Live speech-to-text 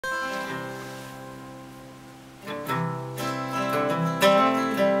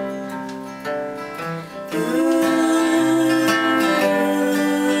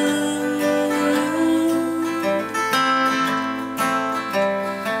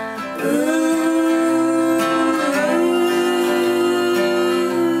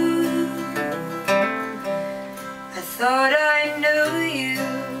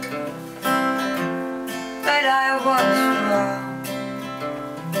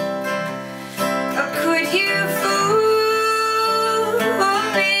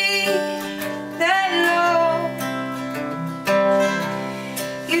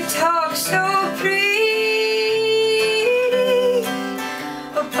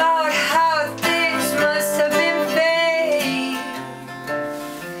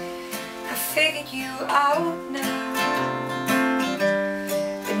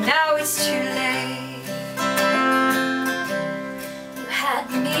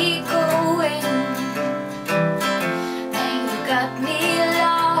keep going, and you got me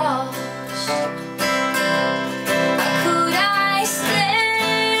lost. How could I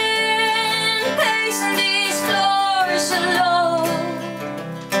stand pacing these floors alone?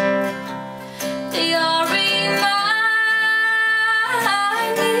 They all remind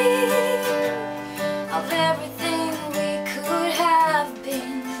me of everything we could have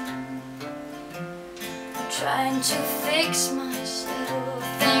been. I'm trying to fix myself,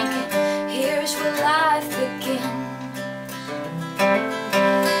 thinking here's where life begins.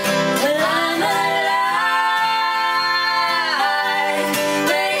 Well, I'm alive,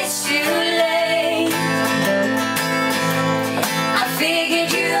 but it's too late. I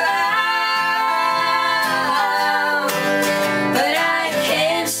figured you out, but I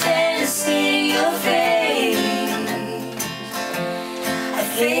can't stand seeing your face. I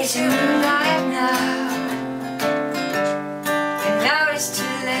face you right now, and now it's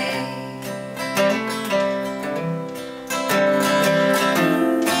too late.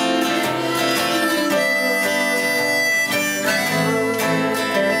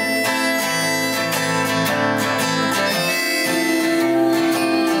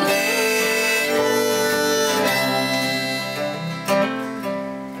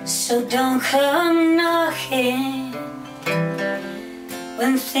 So don't come knocking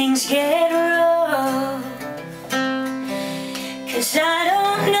when things get rough, 'cause I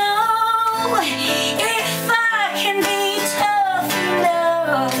don't know if I can be tough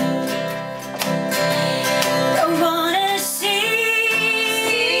enough. Don't wanna see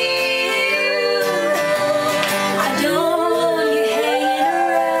you, I don't want you hanging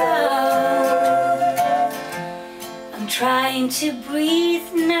around. I'm trying to breathe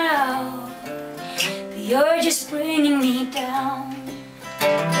now, but you're just bringing me down.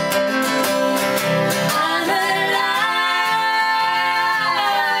 I'm alive,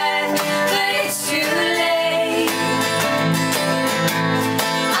 but it's too late.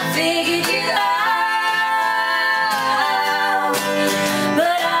 I figured you out,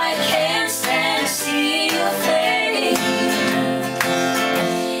 but I can't stand seeing your face.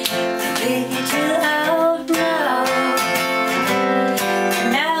 I figured you out now, and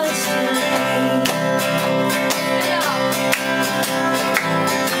now it's too late.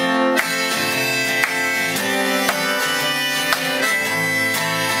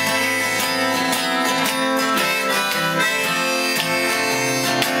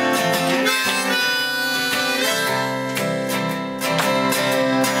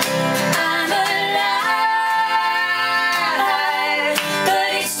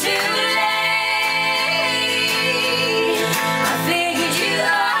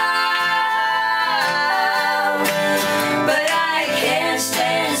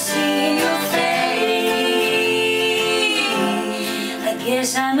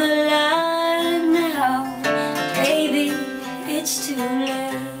 Guess I'm alive now, baby, it's too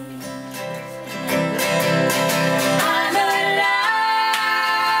late. I'm alive,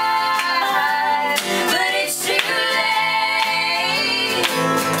 but it's too late.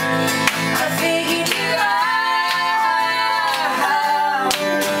 I figured you out,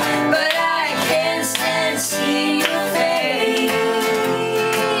 but I can't stand seeing your face.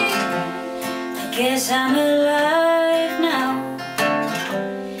 I guess I'm alive now,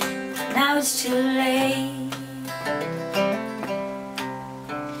 now it's too late.